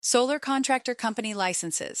Solar Contractor Company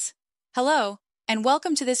Licenses. Hello, and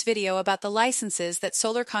welcome to this video about the licenses that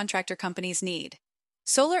solar contractor companies need.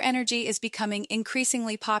 Solar energy is becoming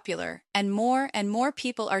increasingly popular, and more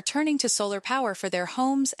people are turning to solar power for their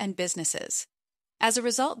homes and businesses. As a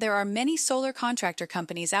result, there are many solar contractor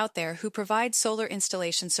companies out there who provide solar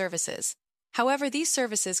installation services. However, these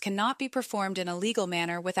services cannot be performed in a legal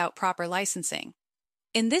manner without proper licensing.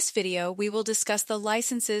 In this video, we will discuss the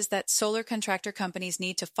licenses that solar contractor companies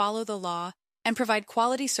need to follow the law and provide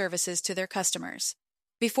quality services to their customers.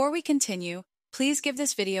 Before we continue, please give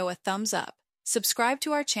this video a thumbs up, subscribe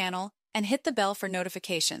to our channel, and hit the bell for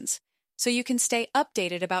notifications so you can stay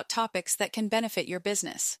updated about topics that can benefit your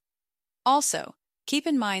business. Also, keep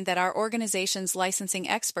in mind that our organization's licensing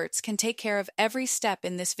experts can take care of every step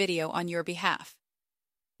in this video on your behalf.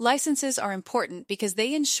 Licenses are important because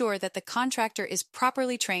they ensure that the contractor is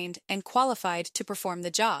properly trained and qualified to perform the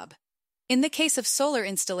job. In the case of solar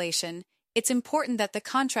installation, it's important that the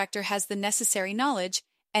contractor has the necessary knowledge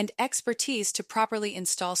and expertise to properly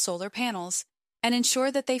install solar panels and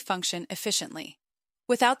ensure that they function efficiently.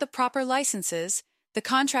 Without the proper licenses, the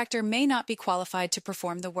contractor may not be qualified to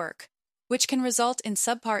perform the work, which can result in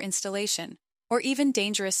subpar installation or even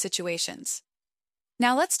dangerous situations.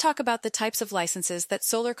 Now let's talk about the types of licenses that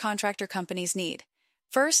solar contractor companies need.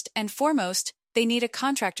 First and foremost, they need a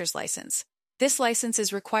contractor's license. This license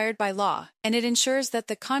is required by law, and it ensures that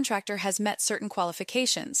the contractor has met certain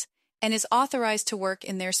qualifications and is authorized to work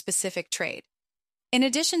in their specific trade. In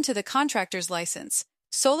addition to the contractor's license,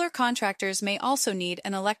 solar contractors may also need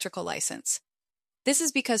an electrical license. This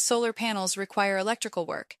is because solar panels require electrical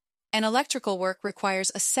work, and electrical work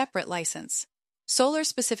requires a separate license.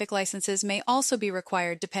 Solar-specific licenses may also be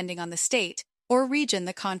required depending on the state or region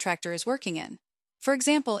the contractor is working in. For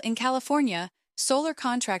example, in California, solar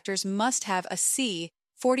contractors must have a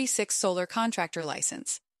C46 solar contractor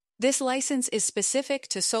license. This license is specific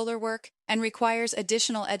to solar work and requires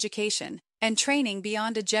additional education and training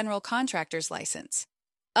beyond a general contractor's license.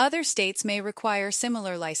 Other states may require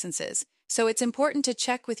similar licenses, so it's important to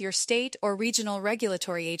check with your state or regional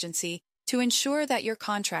regulatory agency to ensure that your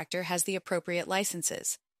contractor has the appropriate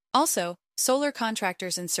licenses. Also, solar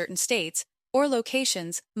contractors in certain states or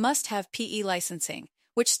locations must have PE licensing,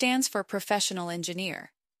 which stands for Professional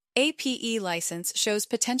Engineer. A PE license shows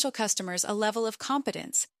potential customers a level of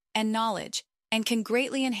competence and knowledge and can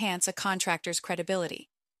greatly enhance a contractor's credibility.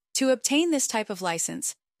 To obtain this type of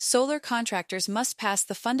license, solar contractors must pass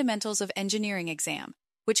the Fundamentals of Engineering exam,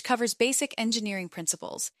 which covers basic engineering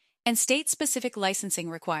principles and state-specific licensing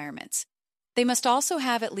requirements. They must also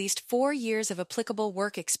have at least 4 years of applicable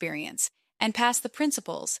work experience and pass the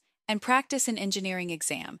Principles and Practice in Engineering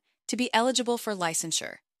exam to be eligible for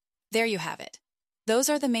licensure. There you have it. Those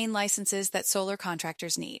are the main licenses that solar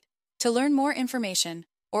contractors need. To learn more information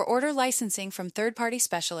or order licensing from third-party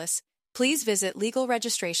specialists, please visit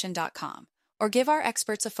legalregistration.com or give our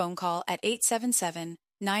experts a phone call at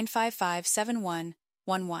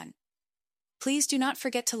 877-955-7111. Please do not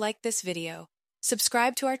forget to like this video,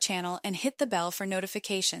 subscribe to our channel, and hit the bell for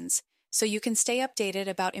notifications so you can stay updated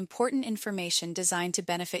about important information designed to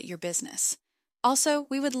benefit your business. Also,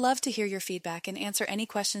 we would love to hear your feedback and answer any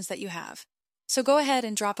questions that you have. So go ahead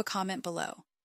and drop a comment below.